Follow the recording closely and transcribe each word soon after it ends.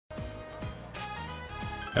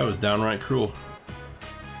That was downright cruel.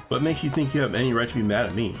 What makes you think you have any right to be mad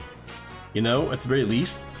at me? You know, at the very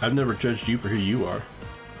least, I've never judged you for who you are.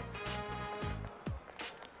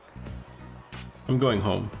 I'm going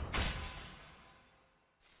home.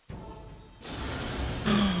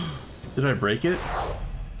 Did I break it?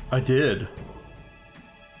 I did.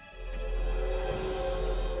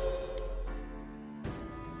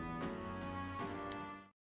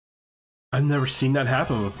 I've never seen that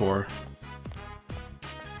happen before.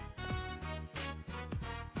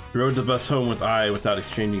 He rode the bus home with I without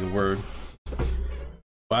exchanging a word.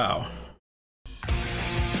 Wow.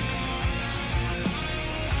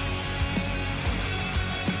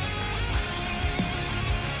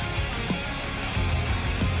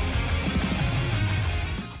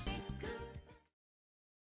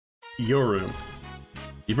 Your room.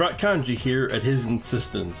 You brought Kanji here at his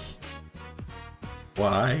insistence.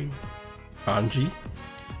 Why? Kanji?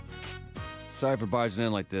 Sorry for barging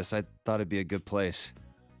in like this. I thought it'd be a good place.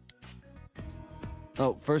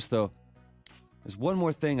 Oh, first though, there's one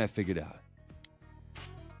more thing I figured out.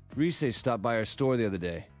 Rise stopped by our store the other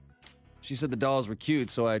day. She said the dolls were cute,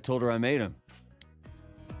 so I told her I made them.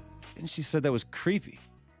 And she said that was creepy.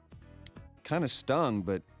 Kinda stung,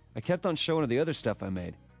 but I kept on showing her the other stuff I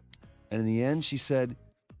made. And in the end, she said,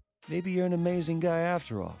 maybe you're an amazing guy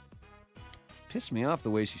after all. Pissed me off the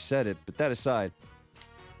way she said it, but that aside,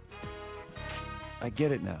 I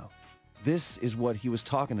get it now. This is what he was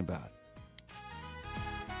talking about.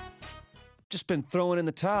 Just been throwing in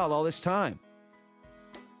the towel all this time.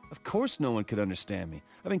 Of course no one could understand me.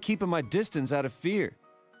 I've been keeping my distance out of fear.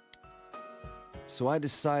 So I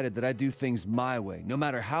decided that I'd do things my way, no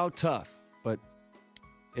matter how tough. But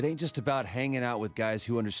it ain't just about hanging out with guys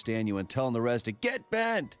who understand you and telling the rest to get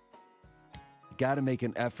bent. You gotta make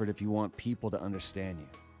an effort if you want people to understand you.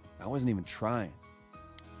 I wasn't even trying.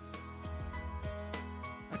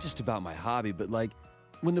 Not just about my hobby, but like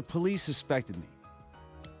when the police suspected me.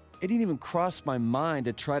 It didn't even cross my mind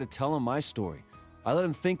to try to tell them my story. I let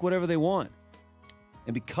them think whatever they want.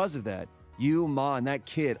 And because of that, you, Ma, and that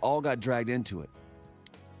kid all got dragged into it.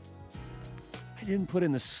 I didn't put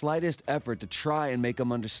in the slightest effort to try and make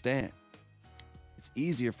them understand. It's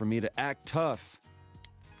easier for me to act tough.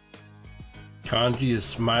 Kanji is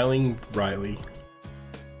smiling wryly.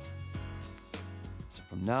 So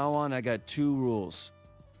from now on, I got 2 rules.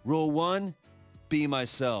 Rule 1, be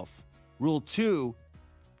myself. Rule 2,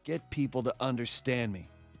 get people to understand me.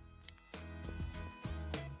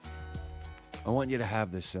 I want you to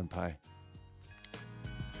have this, Senpai.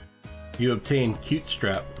 You obtain cute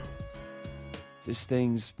strap. This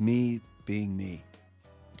thing's me being me.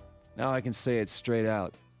 Now I can say it straight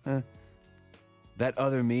out. Huh? That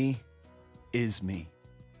other me is me.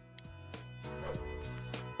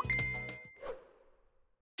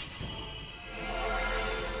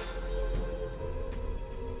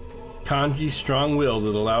 Kanji's strong will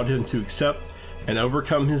that allowed him to accept and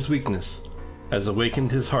overcome his weakness has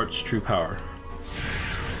awakened his heart's true power.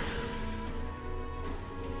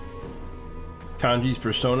 Kanji's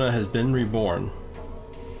persona has been reborn.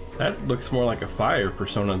 That looks more like a fire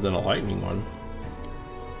persona than a lightning one.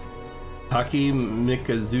 Taki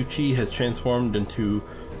Mikazuchi has transformed into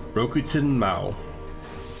Rokuten Mao.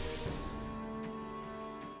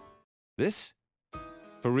 This?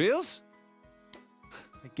 For reals?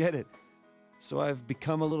 I get it. So I've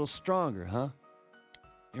become a little stronger, huh?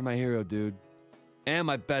 You're my hero, dude. And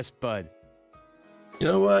my best bud. You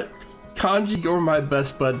know what? Kanji, you're my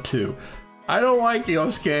best bud too. I don't like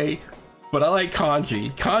Yosuke, but I like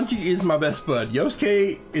Kanji. Kanji is my best bud.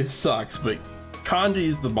 Yosuke, it sucks, but Kanji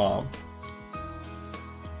is the bomb.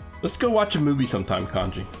 Let's go watch a movie sometime,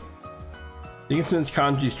 Kanji. You can sense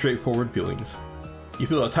Kanji's straightforward feelings. You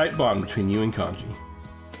feel a tight bond between you and Kanji.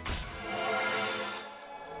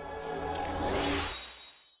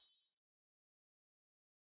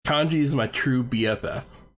 Kanji is my true BFF.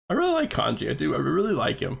 I really like Kanji, I do. I really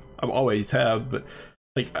like him. I always have, but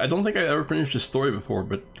like, I don't think I ever finished a story before,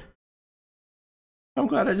 but I'm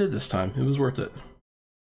glad I did this time. It was worth it.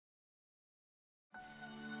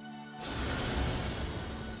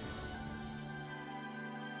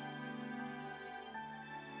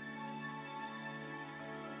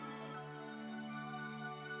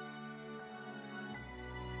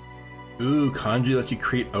 Ooh, Kanji lets you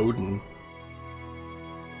create Odin.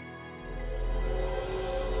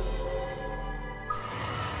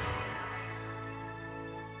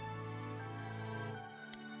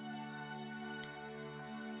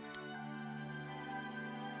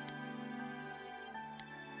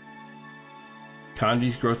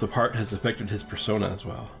 Kanji's growth of heart has affected his persona as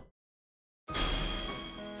well.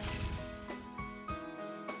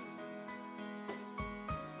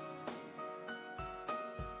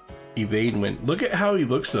 evade wind. Look at how he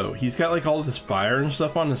looks though. He's got like all this fire and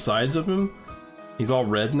stuff on the sides of him. He's all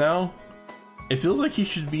red now. It feels like he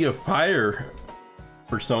should be a fire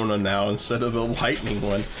persona now instead of a lightning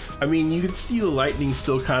one. I mean, you can see the lightning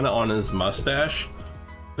still kind of on his mustache.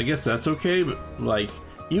 I guess that's okay, but like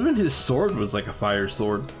even his sword was like a fire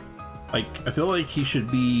sword. Like I feel like he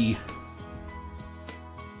should be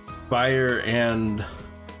fire and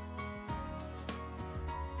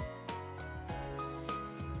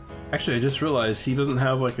actually I just realized he doesn't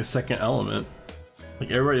have like a second element.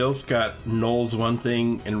 Like everybody else got nulls one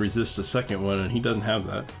thing and resists the second one, and he doesn't have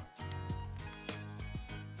that.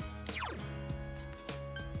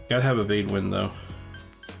 Gotta have evade wind though.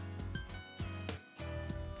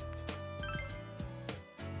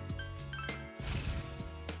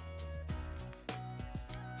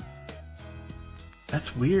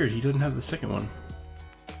 That's weird, he doesn't have the second one.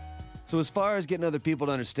 So as far as getting other people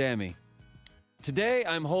to understand me, today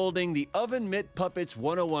I'm holding the Oven Mitt Puppets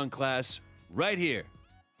 101 class right here.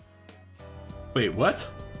 Wait, what?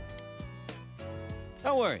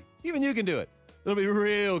 Don't worry, even you can do it. It'll be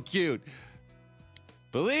real cute.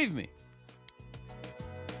 Believe me.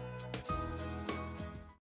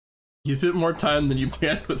 You spent more time than you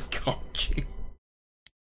planned with Kanji.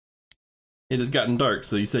 It has gotten dark,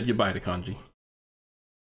 so you said goodbye to Kanji.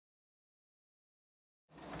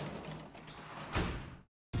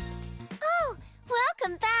 Oh,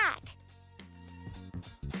 welcome back.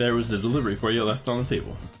 There was the delivery for you left on the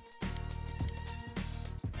table.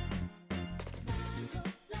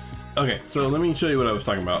 Okay, so let me show you what I was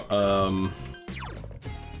talking about.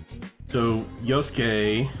 So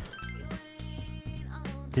Yosuke,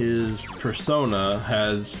 his persona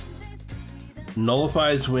has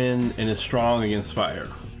nullifies wind and is strong against fire,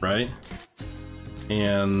 right?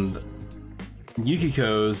 And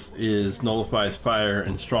Yukiko's is nullifies fire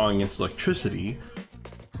and strong against electricity.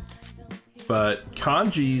 But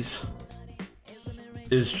Kanji's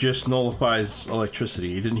is just nullifies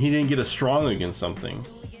electricity. He didn't get a strong against something.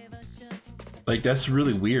 Like, that's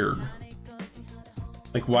really weird.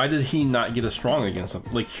 Like, why did he not get a strong against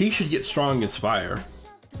something? Like, he should get strong against fire.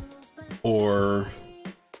 Or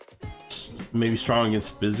maybe strong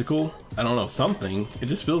against physical. I don't know, something. It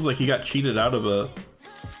just feels like he got cheated out of a...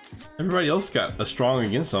 Everybody else got a strong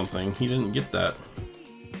against something. He didn't get that.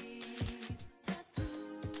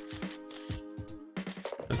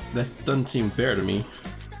 That doesn't seem fair to me.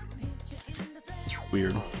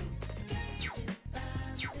 Weird.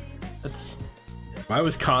 That's... Why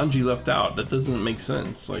was Kanji left out? That doesn't make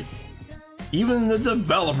sense. Like, even the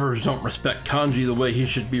developers don't respect Kanji the way he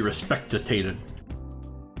should be respectated.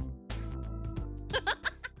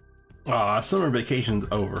 Aw, summer vacation's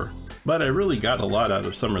over. But I really got a lot out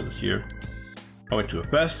of summer this year. I went to a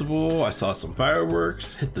festival, I saw some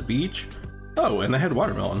fireworks, hit the beach. Oh, and I had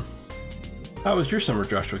watermelon. How was your summer,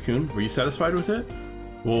 Joshua-kun? Were you satisfied with it?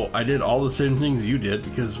 Well, I did all the same things you did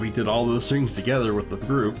because we did all those things together with the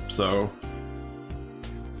group, so...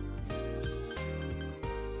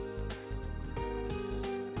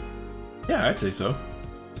 Yeah, I'd say so.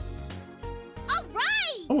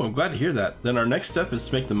 Alright! Oh, I'm glad to hear that. Then our next step is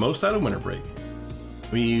to make the most out of winter break.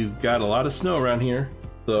 We've got a lot of snow around here,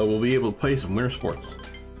 so we'll be able to play some winter sports.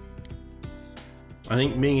 I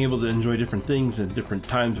think being able to enjoy different things at different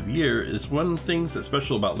times of year is one of the things that's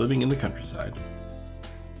special about living in the countryside.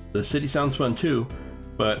 The city sounds fun too,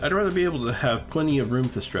 but I'd rather be able to have plenty of room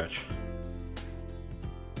to stretch.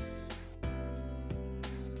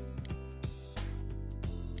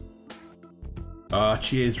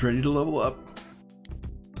 Chie's ready to level up.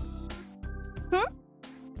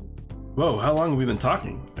 Whoa, how long have we been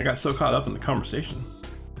talking? I got so caught up in the conversation.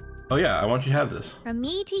 Oh yeah, I want you to have this. From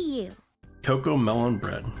me to you. Cocoa melon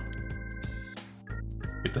bread.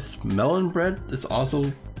 Wait, that's melon bread? That's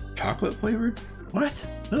also chocolate flavored? What?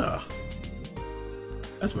 Ugh.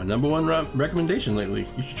 That's my #1 recommendation lately.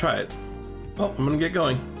 You should try it. Well, I'm gonna get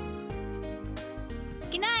going.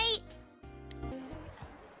 Good night.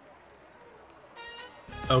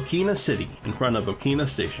 Okina City, in front of Okina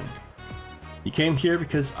Station. You came here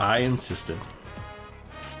because I insisted.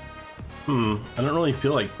 I don't really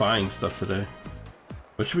feel like buying stuff today.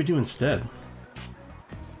 What should we do instead?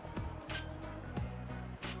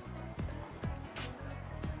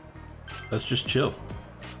 Let's just chill.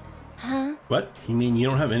 Huh? What? You mean you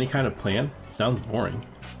don't have any kind of plan? Sounds boring.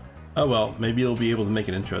 Oh well, maybe you'll be able to make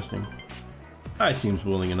it interesting. I seems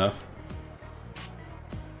willing enough.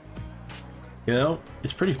 You know,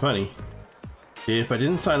 it's pretty funny. If I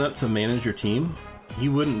didn't sign up to manage your team,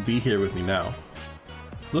 you wouldn't be here with me now.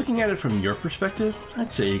 Looking at it from your perspective,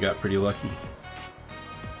 I'd say you got pretty lucky.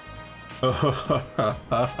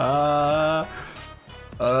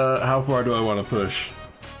 How far do I want to push?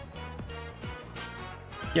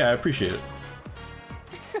 Yeah, I appreciate it.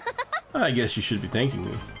 I guess you should be thanking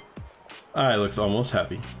me. I looks almost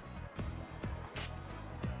happy.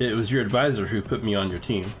 It was your advisor who put me on your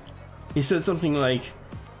team. He said something like,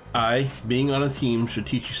 being on a team should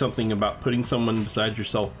teach you something about putting someone beside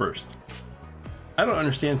yourself first. I don't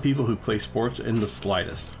understand people who play sports in the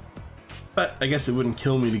slightest. But I guess it wouldn't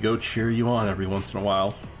kill me to go cheer you on every once in a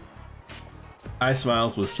while. I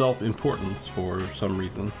smiles with self-importance for some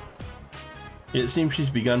reason. It seems she's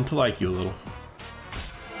begun to like you a little.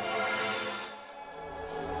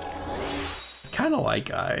 Kinda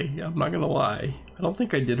like I'm not gonna lie. I don't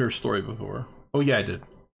think I did her story before. Oh yeah, I did.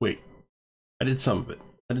 Wait. I did some of it.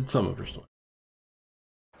 I did some of her story.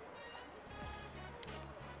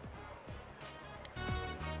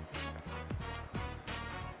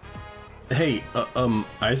 Hey,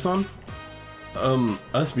 Ison?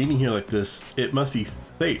 Us meeting here like this, it must be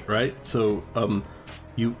fate, right? So,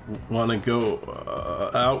 you wanna go,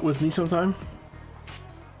 out with me sometime?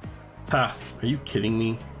 Ha, are you kidding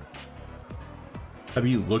me? Have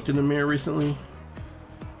you looked in the mirror recently?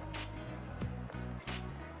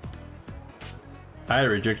 I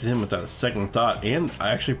rejected him without a second thought, and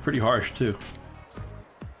actually pretty harsh too.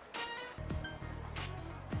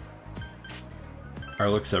 Are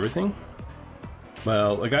looks everything?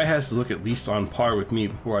 Well, a guy has to look at least on par with me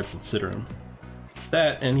before I'd consider him.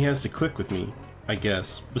 That, and he has to click with me, I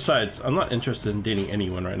guess. Besides, I'm not interested in dating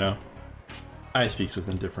anyone right now. I speaks with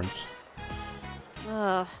indifference.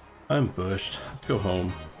 Ugh. I'm bushed. Let's go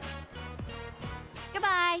home.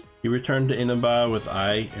 Goodbye. He returned to Inaba with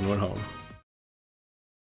and went home.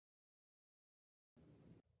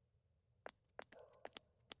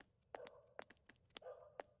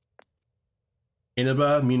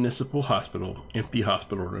 Inaba Municipal Hospital, empty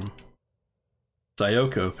hospital room.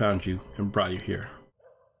 Sayoko found you and brought you here.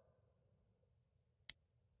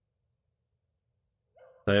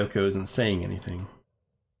 Sayoko isn't saying anything.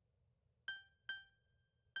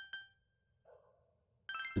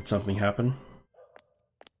 Did something happen?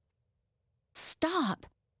 Stop.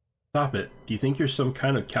 Stop it. Do you think you're some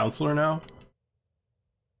kind of counselor now?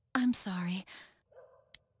 I'm sorry.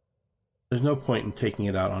 There's no point in taking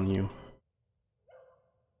it out on you.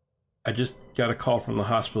 I just got a call from the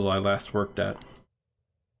hospital I last worked at.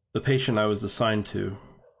 The patient I was assigned to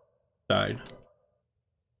died.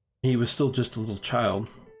 He was still just a little child.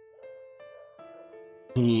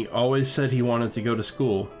 He always said he wanted to go to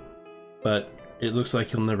school, but it looks like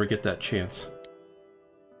he'll never get that chance.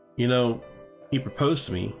 You know, he proposed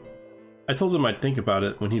to me. I told him I'd think about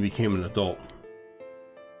it when he became an adult.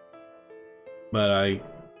 But I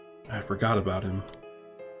forgot about him.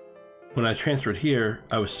 When I transferred here,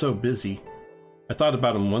 I was so busy. I thought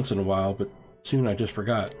about him once in a while, but soon I just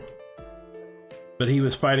forgot. But he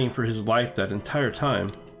was fighting for his life that entire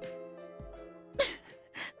time.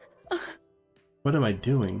 What am I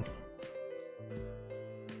doing?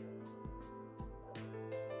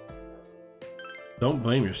 Don't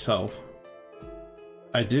blame yourself.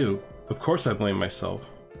 I do. Of course I blame myself.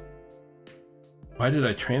 Why did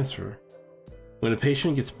I transfer? When a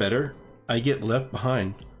patient gets better, I get left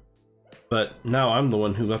behind. But now I'm the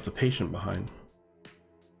one who left the patient behind.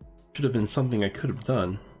 Should have been something I could have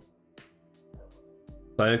done.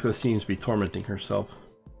 Sayoko seems to be tormenting herself.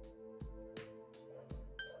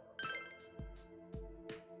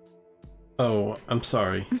 Oh, I'm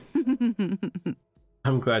sorry.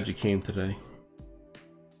 I'm glad you came today.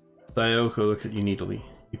 Sayoko looks at you needily.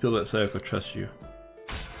 You feel that Sayoko trusts you.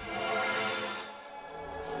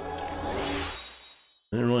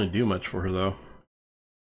 I didn't really do much for her though.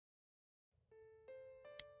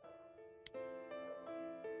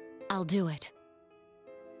 I'll do it.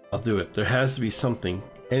 I'll do it. There has to be something,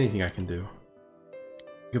 anything I can do.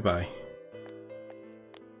 Goodbye.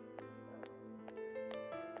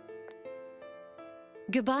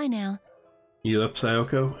 Goodbye now. You left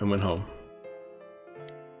Sayoko and went home.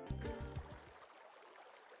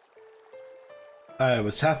 I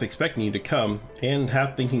was half expecting you to come, and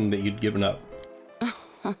half thinking that you'd given up.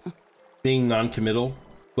 Being non-committal,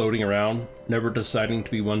 floating around, never deciding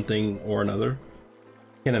to be one thing or another.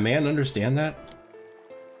 Can a man understand that?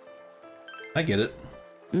 I get it.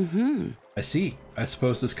 I see. I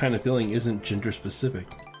suppose this kind of feeling isn't gender specific.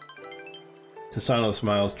 Kasano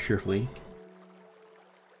smiles cheerfully.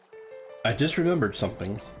 I just remembered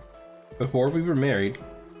something. Before we were married,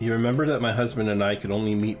 you remember that my husband and I could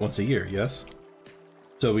only meet once a year, yes?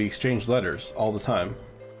 So we exchanged letters all the time.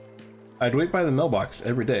 I'd wait by the mailbox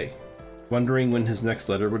every day, wondering when his next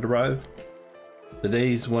letter would arrive. The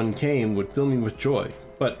days one came would fill me with joy,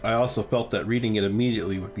 but I also felt that reading it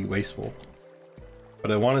immediately would be wasteful.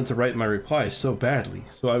 but I wanted to write my reply so badly,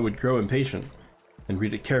 so I would grow impatient and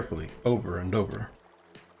read it carefully, over and over.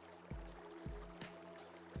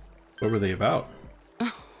 What were they about?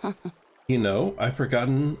 You know, I've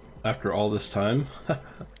forgotten after all this time.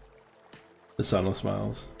 Hisano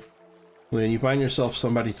smiles. When you find yourself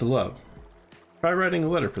somebody to love, try writing a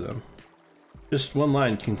letter for them. Just one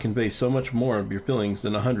line can convey so much more of your feelings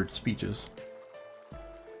than 100 speeches.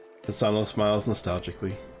 Hisano smiles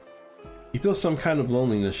nostalgically. You feel some kind of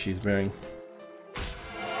loneliness she's bearing.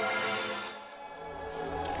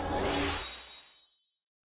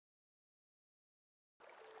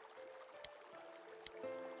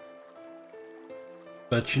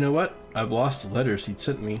 But you know what? I've lost the letters he'd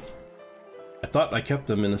sent me. I thought I kept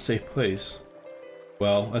them in a safe place.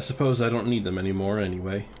 Well, I suppose I don't need them anymore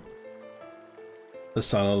anyway.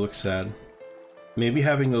 Hisano looks sad. Maybe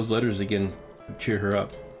having those letters again would cheer her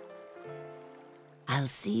up. I'll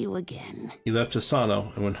see you again. He left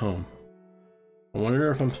Hisano and went home. I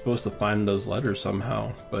wonder if I'm supposed to find those letters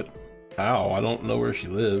somehow, but how? I don't know where she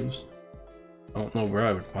lives. I don't know where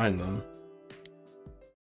I would find them.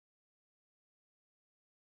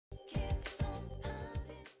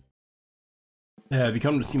 Have you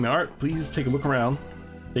come to see my art? Please take a look around.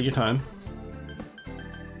 Take your time.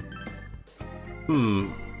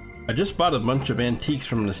 I just bought a bunch of antiques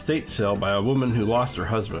from an estate sale by a woman who lost her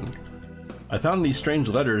husband. I found these strange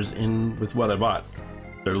letters in with what I bought.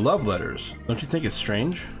 They're love letters. Don't you think it's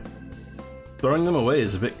strange? Throwing them away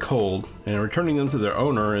is a bit cold, and returning them to their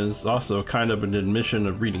owner is also kind of an admission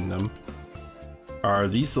of reading them. Are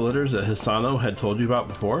these the letters that Hisano had told you about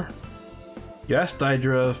before? You asked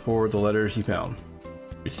Daedra for the letters he found.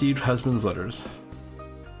 Received husband's letters.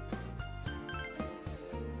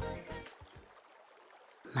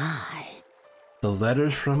 My. The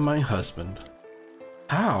letters from my husband.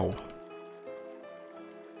 How?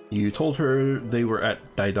 You told her they were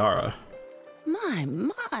at Daedra.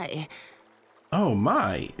 My. Oh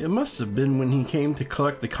my, it must have been when he came to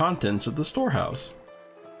collect the contents of the storehouse.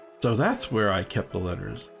 So that's where I kept the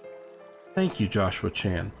letters. Thank you,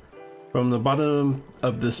 Joshua-chan. From the bottom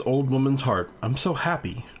of this old woman's heart, I'm so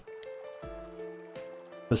happy.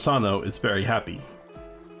 Hisano is very happy.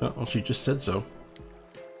 Well, she just said so.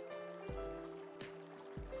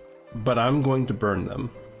 But I'm going to burn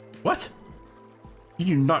them. What? You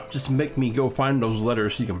do not just make me go find those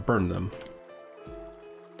letters so you can burn them.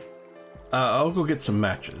 I'll go get some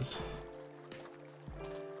matches.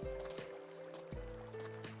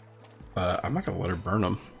 I'm not gonna let her burn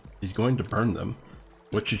them. She's going to burn them.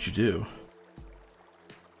 What should you do?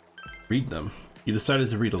 Read them. You decided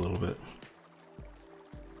to read a little bit.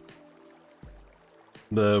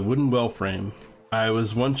 The wooden well frame. I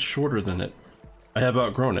was once shorter than it. I have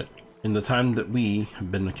outgrown it in the time that we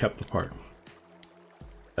have been kept apart.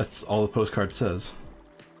 That's all the postcard says.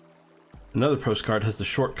 Another postcard has the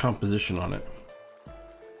short composition on it.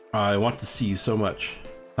 I want to see you so much.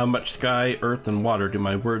 How much sky, earth, and water do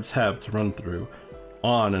my words have to run through,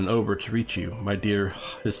 on and over to reach you, my dear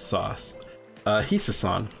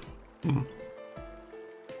Hisa-san.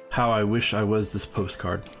 How I wish I was this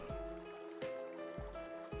postcard.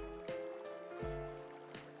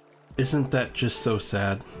 Isn't that just so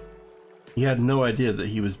sad? He had no idea that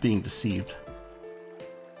he was being deceived.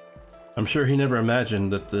 I'm sure he never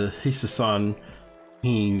imagined that the Hisa-san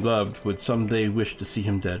he loved would someday wish to see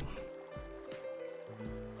him dead.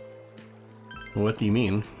 What do you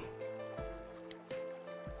mean?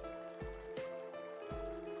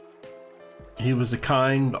 He was a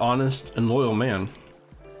kind, honest, and loyal man.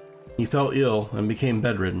 He fell ill and became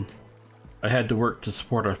bedridden. I had to work to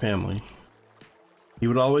support our family. He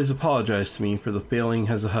would always apologize to me for the failing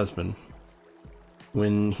as a husband.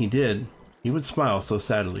 When he did, he would smile so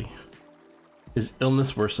sadly. His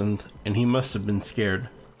illness worsened, and he must have been scared.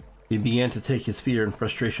 He began to take his fear and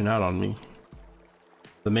frustration out on me.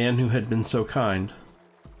 The man who had been so kind.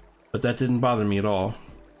 But that didn't bother me at all.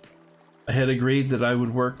 I had agreed that I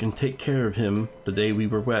would work and take care of him the day we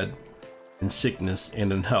were wed, in sickness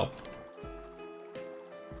and in health.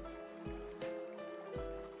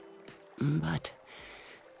 But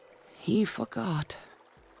he forgot.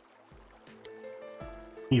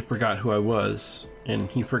 He forgot who I was, and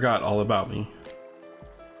he forgot all about me.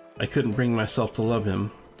 I couldn't bring myself to love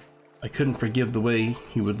him. I couldn't forgive the way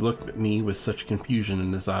he would look at me with such confusion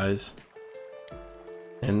in his eyes.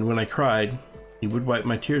 And when I cried, he would wipe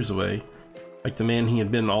my tears away, like the man he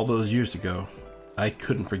had been all those years ago. I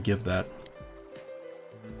couldn't forgive that.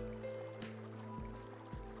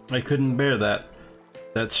 I couldn't bear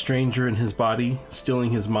that stranger in his body,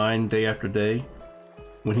 stealing his mind day after day.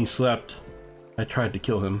 When he slept, I tried to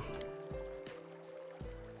kill him.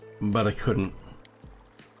 But I couldn't.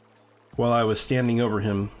 While I was standing over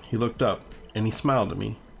him, he looked up and he smiled at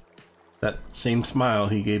me. That same smile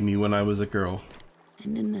he gave me when I was a girl.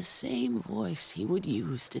 And in the same voice he would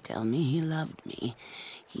use to tell me he loved me,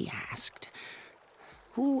 he asked,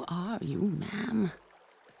 "Who are you, ma'am?"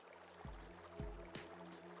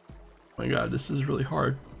 My God, this is really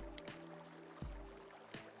hard.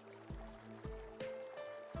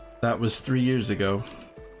 That was 3 years ago.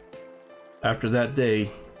 After that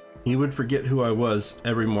day, he would forget who I was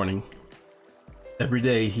every morning. Every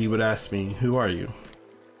day he would ask me, "Who are you?"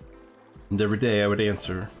 And every day I would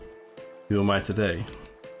answer, "Who am I today?"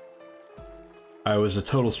 I was a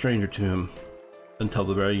total stranger to him until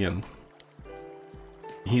the very end.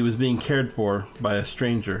 He was being cared for by a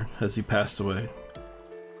stranger as he passed away.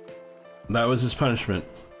 That was his punishment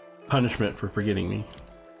for forgetting me.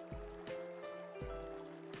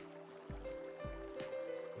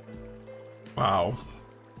 Wow.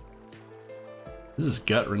 This is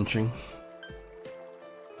gut-wrenching.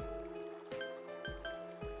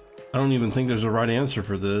 I don't even think there's a right answer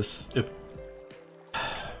for this.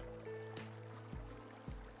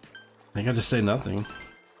 I gotta say nothing.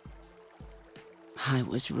 I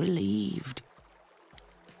was relieved.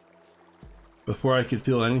 Before I could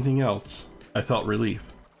feel anything else, I felt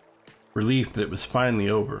relief. Relief that it was finally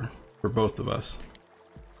over for both of us.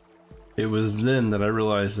 It was then that I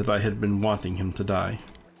realized that I had been wanting him to die.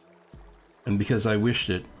 And because I wished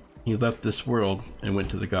it, he left this world and went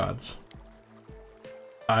to the gods.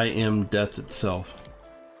 I am death itself.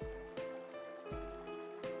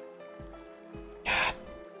 God.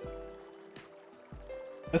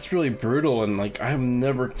 That's really brutal, and like I've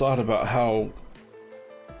never thought about how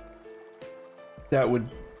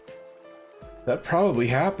that probably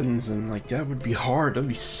happens, and like that would be hard. That'd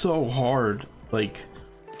be so hard. Like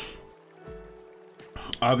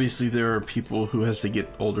obviously there are people who, as they get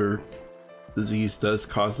older, disease does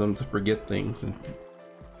cause them to forget things, and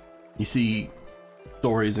you see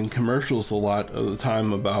stories and commercials a lot of the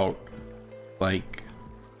time about like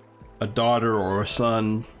a daughter or a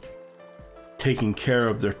son taking care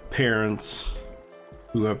of their parents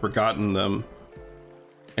who have forgotten them,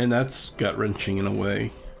 and that's gut-wrenching in a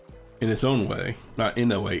way, in its own way. Not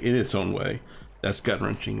in a way, in its own way. That's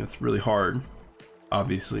gut-wrenching. That's really hard,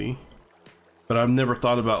 obviously, but I've never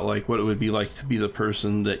thought about like what it would be like to be the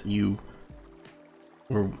person that you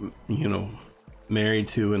were, you know, married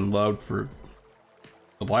to and loved for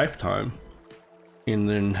a lifetime, and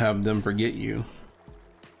then have them forget you.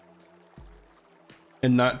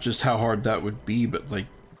 And not just how hard that would be, but like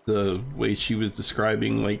the way she was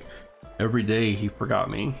describing, like every day he forgot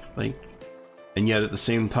me, like, and yet at the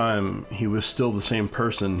same time he was still the same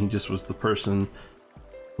person. He just was the person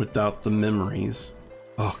without the memories.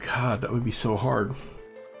 Oh God, that would be so hard.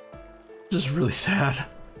 Just really sad.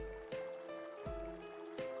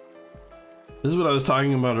 This is what I was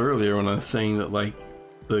talking about earlier when I was saying that like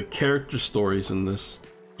the character stories in this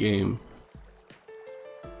game,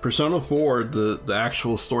 Persona 4, the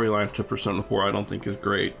actual storyline to Persona 4 I don't think is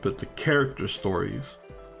great, but the character stories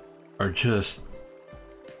are just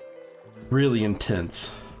really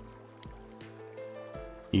intense.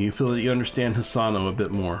 You feel that you understand Hisano a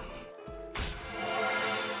bit more.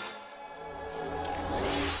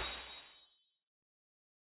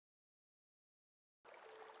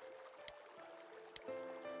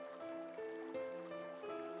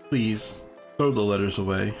 Please, throw the letters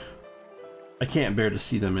away. I can't bear to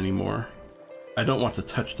see them anymore. I don't want to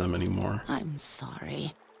touch them anymore. I'm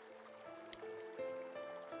sorry.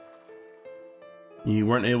 You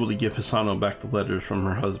weren't able to give Hisano back the letters from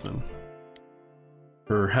her husband.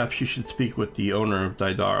 Perhaps you should speak with the owner of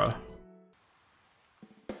Daidara.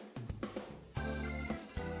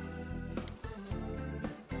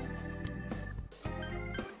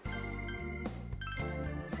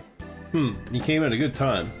 You came at a good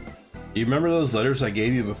time. Do you remember those letters I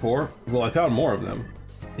gave you before? Well, I found more of them.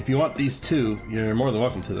 If you want these too, you're more than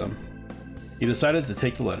welcome to them. He decided to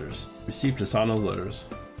take the letters. Received Hisano's letters.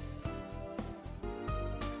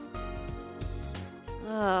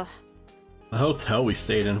 Ugh. The hotel we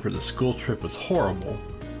stayed in for the school trip was horrible.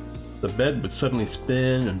 The bed would suddenly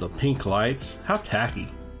spin and the pink lights. How tacky.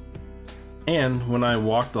 And when I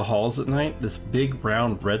walked the halls at night, this big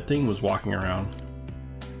round red thing was walking around.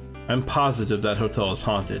 I'm positive that hotel is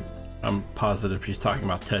haunted. I'm positive she's talking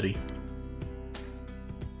about Teddy.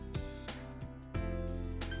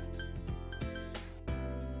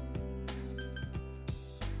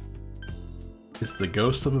 It's the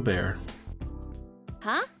ghost of a bear.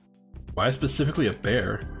 Huh? Why specifically a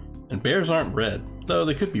bear? And bears aren't red, though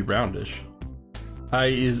they could be roundish. I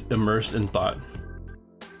is immersed in thought.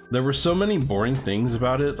 There were so many boring things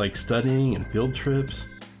about it, like studying and field trips.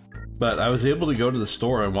 But I was able to go to the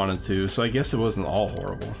store I wanted to, so I guess it wasn't all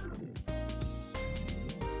horrible.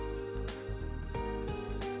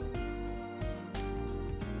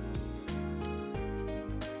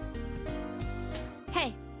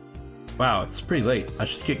 Hey. Wow, it's pretty late. I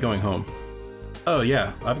should get going home. Oh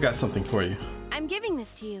yeah, I've got something for you. I'm giving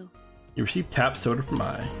this to you. You received tap soda from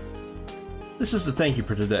I. This is the thank you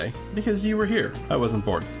for today, because you were here. I wasn't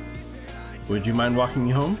bored. Would you mind walking me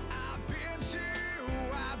home?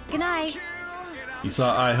 Good night. You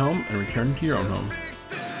saw I home and returned to your own home.